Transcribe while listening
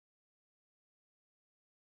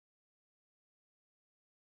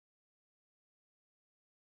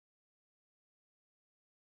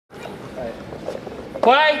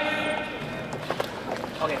Play!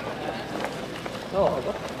 Okay. Oh,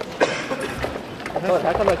 what? Oh,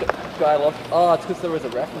 how come that guy lost? Oh, it's because there was a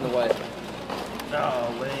ref in the way. Oh,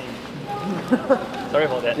 lame. Sorry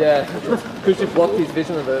about that. Yeah, because you blocked his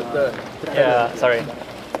vision of the yeah, sorry.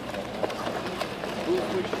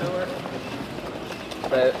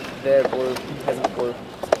 They're blue, heaven's blue.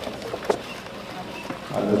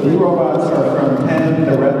 The blue robots are from Penn,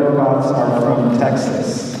 the red robots are from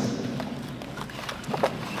Texas.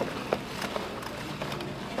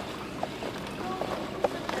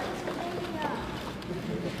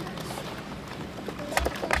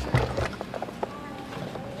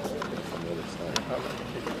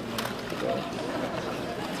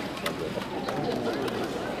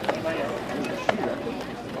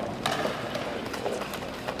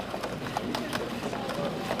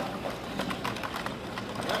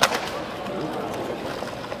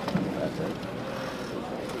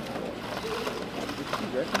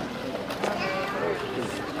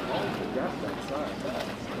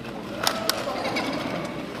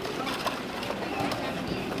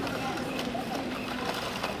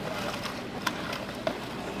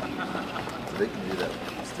 They can do that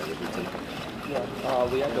instead of every time. Yeah,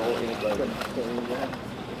 we had to all integrate.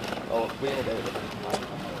 Oh, we integrated it.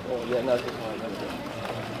 Oh, yeah, no, it's fine.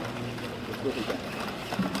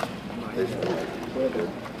 They should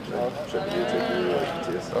should YouTube do like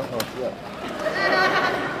TS. Yeah.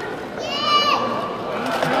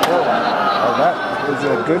 Oh, that is a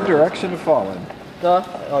good direction to fall in. No?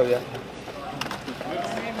 Oh, yeah.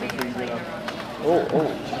 Oh.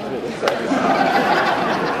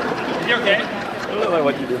 You okay? I don't know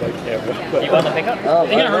what you do by camera. You want to pick up? Is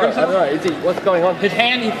he gonna hurt himself? I don't know. Is he? What's going on? His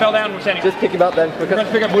hand, he fell down. We're standing. Just pick him up then. We're going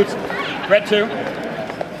to pick up Boots. Red 2.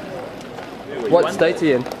 What state's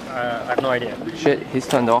he in? I have no idea. Shit, he's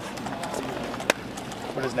turned off.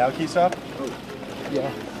 What is now key stop?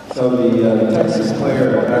 Yeah. So the Texas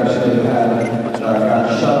player actually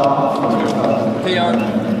got shut off from He on.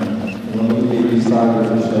 when we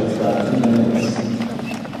restarted, it's got 2 minutes.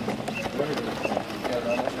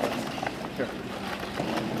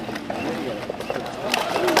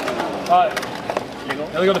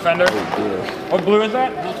 Illegal defender. What blue is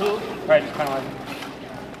that? Blue 2. Right, just penalize him.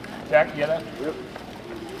 Jack, you get that? Yep.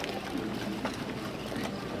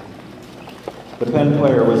 The Penn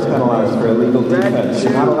player was penalized for illegal defense.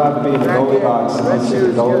 You're not allowed to be in the goalie box unless you're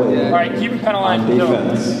the goalie. All right, keep him penalized. On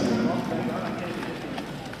defense.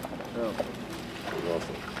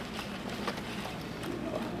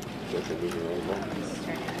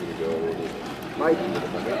 Mike,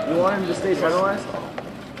 you want him to stay penalized?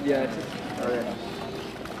 Yeah, it's just... Okay.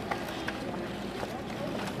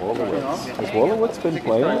 Has Wolowitz been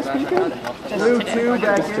playing this weekend? Blue 2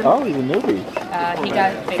 back in. Oh, he's a newbie. He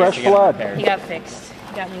got fixed. Fresh blood. He got fixed.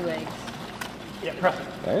 He got new legs. Yeah, press it.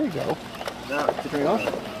 There you go. No, turn it off.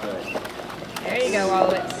 There you go,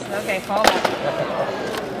 Wolowitz. Okay, fall back.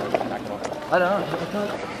 I don't know.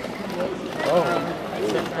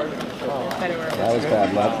 Better work. That was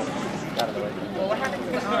bad luck. Well, what happened to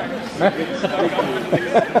the arm?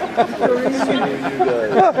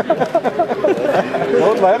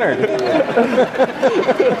 Lord Leonard.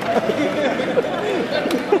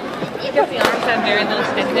 Because the arms have very little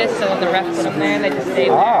stiffness, so when the ref put them there, they just stay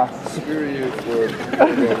there. Screw you for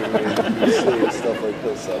silly stuff like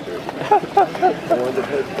this out there. I wanted to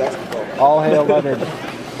play basketball. All hail Leonard.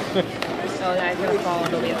 So guys, gonna fall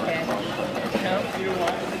and it'll be okay. No?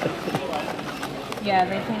 Yeah,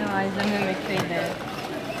 they penalized them and they stayed there.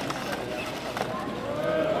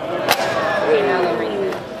 Okay, now they'll read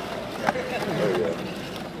it. Oh yeah.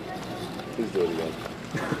 Please do it again.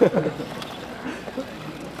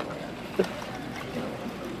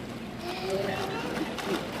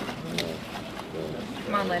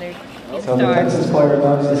 Come on, Leonard. He's So the dark. Texas player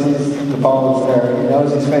knows he sees the ball is there. He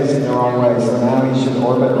knows he's facing the wrong way, so now he should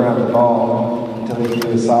orbit around the ball until he can do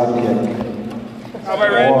a side kick. How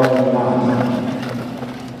about red? Or not.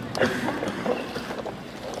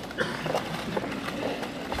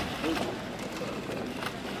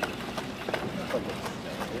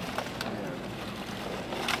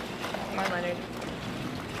 Come on, Leonard.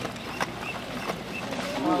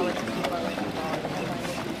 Well, it's too low.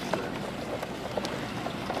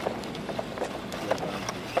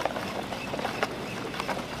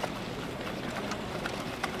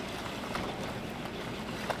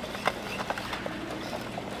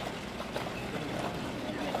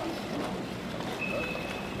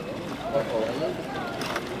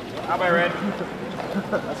 How about red?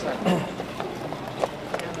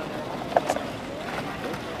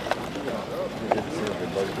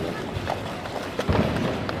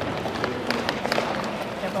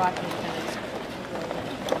 They're blocking each other.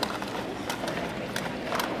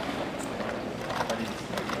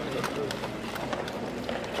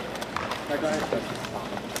 And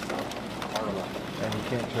you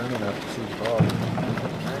can't turn enough to see the ball.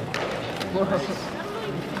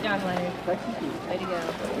 Good job, Leonard. Way to go.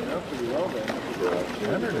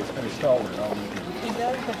 Leonard is pretty stalwart. He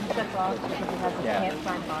does, but he shuts off because he has a can't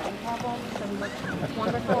find body problem. So he looks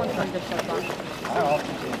wonderful until he just shuts off. I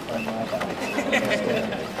often can't find my body.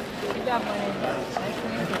 Good job, Leonard. Nice to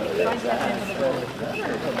meet you. Try step into the ball.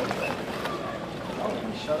 Oh,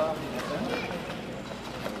 he shut off.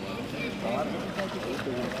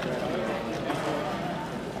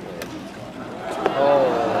 Oh,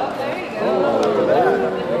 there you go.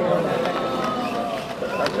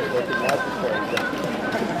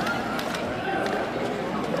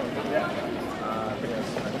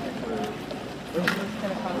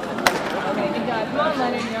 Okay, good job. Come on,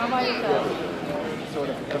 Leonard. You're all by yourself.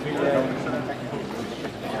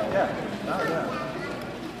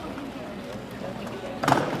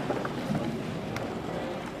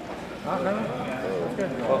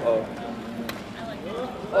 Uh-oh.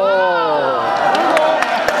 Oh!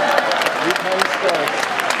 UPenn starts.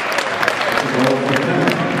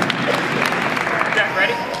 Jack,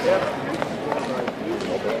 ready? Yep.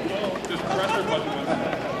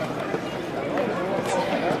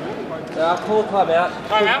 Call timeout.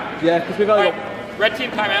 Timeout? Yeah, because we've only got... Red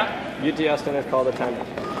team timeout. UT Austin has called a timeout.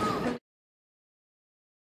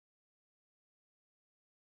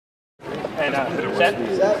 And set.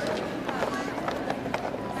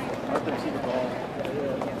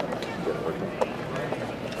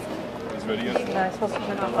 Nice. Supposed to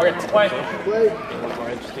turn off. Okay, play. More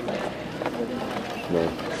interesting. No,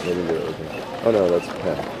 they didn't do it open. Oh no, that's 10.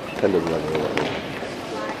 10 doesn't have any open.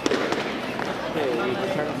 Okay, we can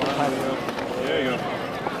turn off timeout. There you go.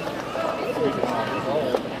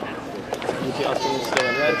 UT Austin is still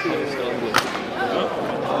in red, team is still in blue.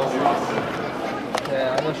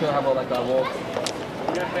 Yeah, I'm not sure how well that guy walks.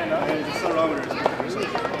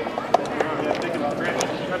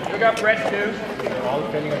 We got red too. All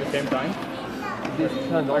defending at the same time. This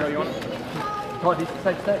turned on. God, he's the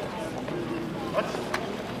same state. What?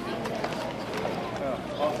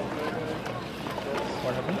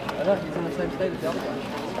 What happened? I know, he's in the same state as the other guy.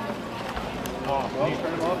 Oh, well,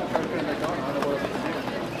 turn him off and try to turn him back on. I don't know what else to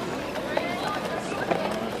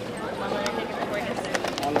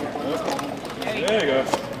do. There you go.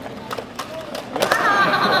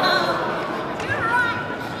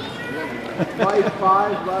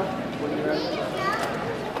 5 left when you're ready.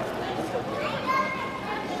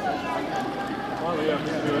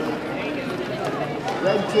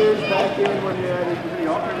 Red 2's back in when you're ready.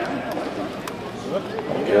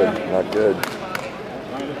 Good, not good.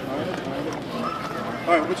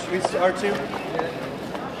 All right, which is R2?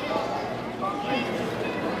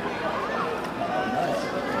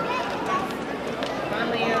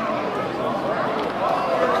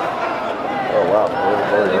 Oh wow.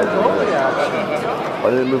 Why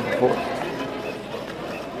didn't it move before?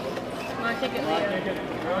 Come on, take it, Leo.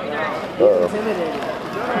 Uh-oh.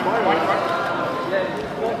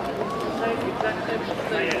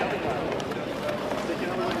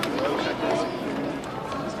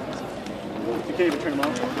 You can't even turn them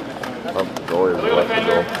off. Oh, goalie has left the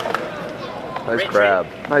goal. Nice grab.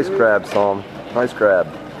 Nice grab, Psalm. Nice grab.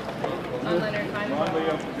 On Leonard, find him.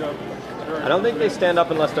 I don't think they stand up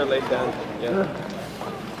unless they're laid down. Yeah.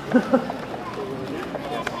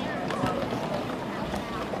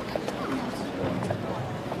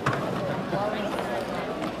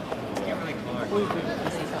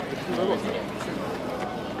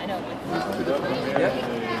 I know. Yep.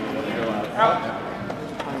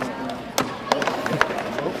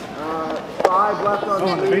 5 left on Oh,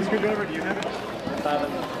 the the base screwdriver, do you have it?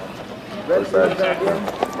 Red 2's back in.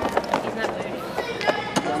 He's not there.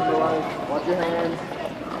 Number 1, watch your hands.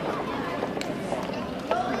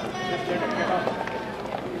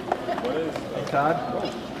 Todd?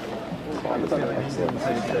 No,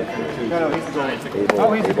 he's the goalie.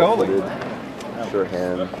 Oh, he's the goalie. Footed, sure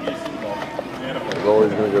hand. The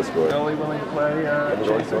goalie's gonna go score. Goalie willing to play? The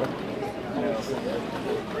goalie score?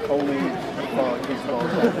 Only he's called.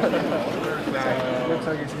 Looks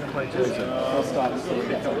like he's going to play too. He'll stop. The So blue.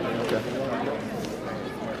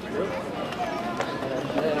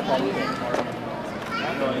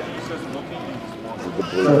 if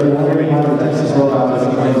you're wondering how the Texas rollout is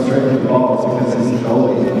going straight to the ball, it's because he's a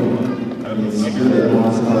goalie. He's really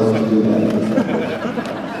not supposed to do that.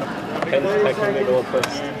 Penn's taking the goal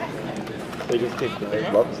first. They just kicked He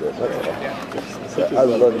it. loves it. That's all. I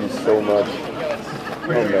love you so much. Oh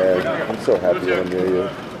man, I'm so happy when I'm near you.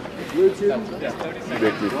 Blue 2.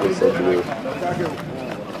 Ricky feels so blue.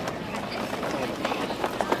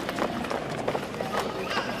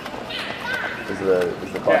 Is the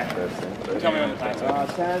Yeah. button pressing. Tell me when the time's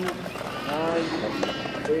up. 10, 9,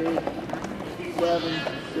 8, 7,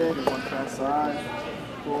 6, one press side,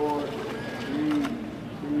 4, 3,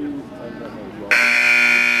 2,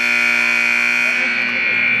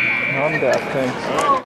 I'm deaf, thanks.